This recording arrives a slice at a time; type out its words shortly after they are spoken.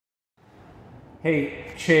Hey,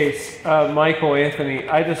 Chase, Michael Anthony,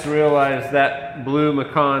 I just realized that blue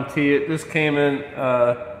Macan T, it just came in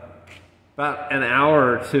about an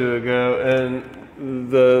hour or two ago,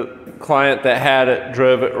 and the client that had it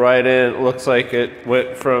drove it right in. It looks like it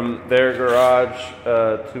went from their garage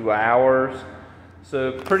to ours,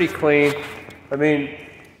 so pretty clean. I mean,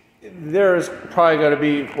 there's probably going to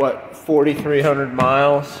be, what, 4,300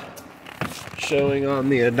 miles showing on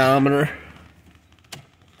the odometer.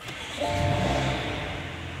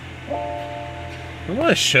 I want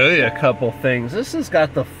to show you a couple things. This has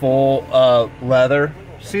got the full leather.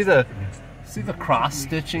 See the cross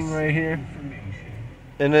stitching right here?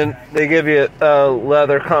 And then they give you a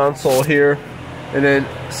leather console here, and then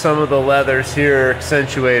some of the leathers here are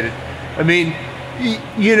accentuated. I mean,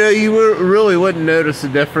 you know, you really wouldn't notice a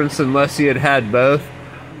difference unless you had both.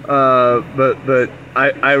 But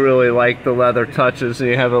I really like the leather touches.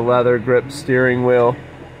 You have a leather grip steering wheel.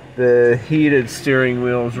 The heated steering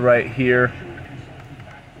wheel is right here.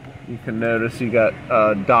 You can notice you got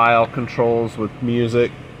dial controls with music,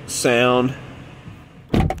 sound.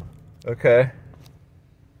 Okay.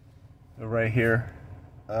 Right here.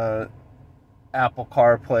 Apple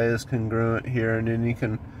CarPlay is congruent here, and then you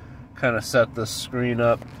can kind of set the screen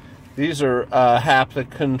up. These are haptic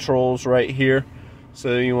controls right here.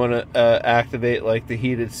 So you want to activate like the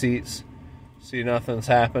heated seats. See, nothing's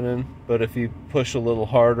happening, but if you push a little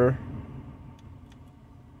harder,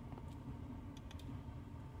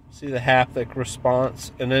 see the haptic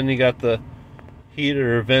response. And then you got the heated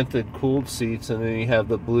or vented cooled seats, and then you have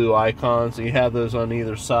the blue icons, and you have those on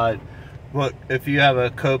either side. Look, if you have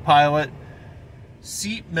a co-pilot,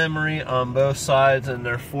 seat memory on both sides, and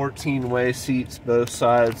they're 14-way seats both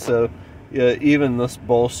sides, so yeah, even this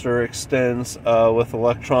bolster extends with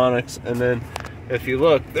electronics. And then if you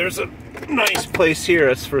look, there's a nice place here.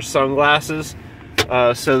 It's for sunglasses.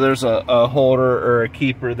 So there's a holder or a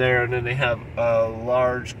keeper there, and then they have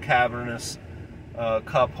large cavernous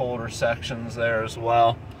cup holder sections there as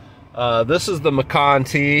well. This is the Macan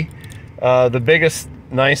T. The biggest,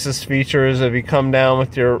 nicest feature is if you come down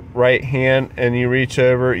with your right hand and you reach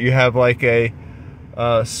over, you have like a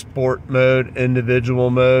sport mode, individual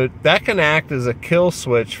mode. That can act as a kill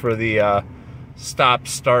switch for the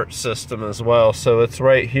stop-start system as well. So it's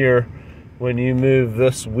right here. When you move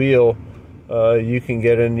this wheel, you can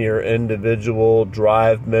get into your individual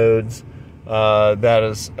drive modes. That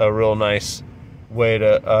is a real nice way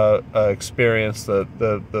to experience the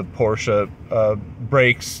Porsche.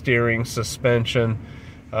 Brakes, steering, suspension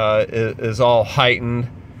is all heightened.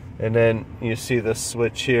 And then you see the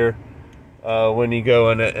switch here. When you go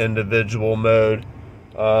into individual mode,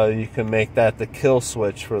 you can make that the kill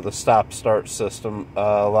switch for the stop-start system.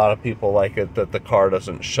 A lot of people like it that the car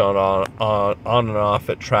doesn't shut on and off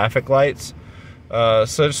at traffic lights. So I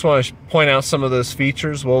just want to point out some of those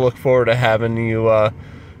features. We'll look forward to having you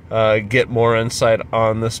get more insight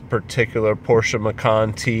on this particular Porsche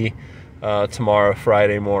Macan T tomorrow,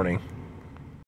 Friday morning.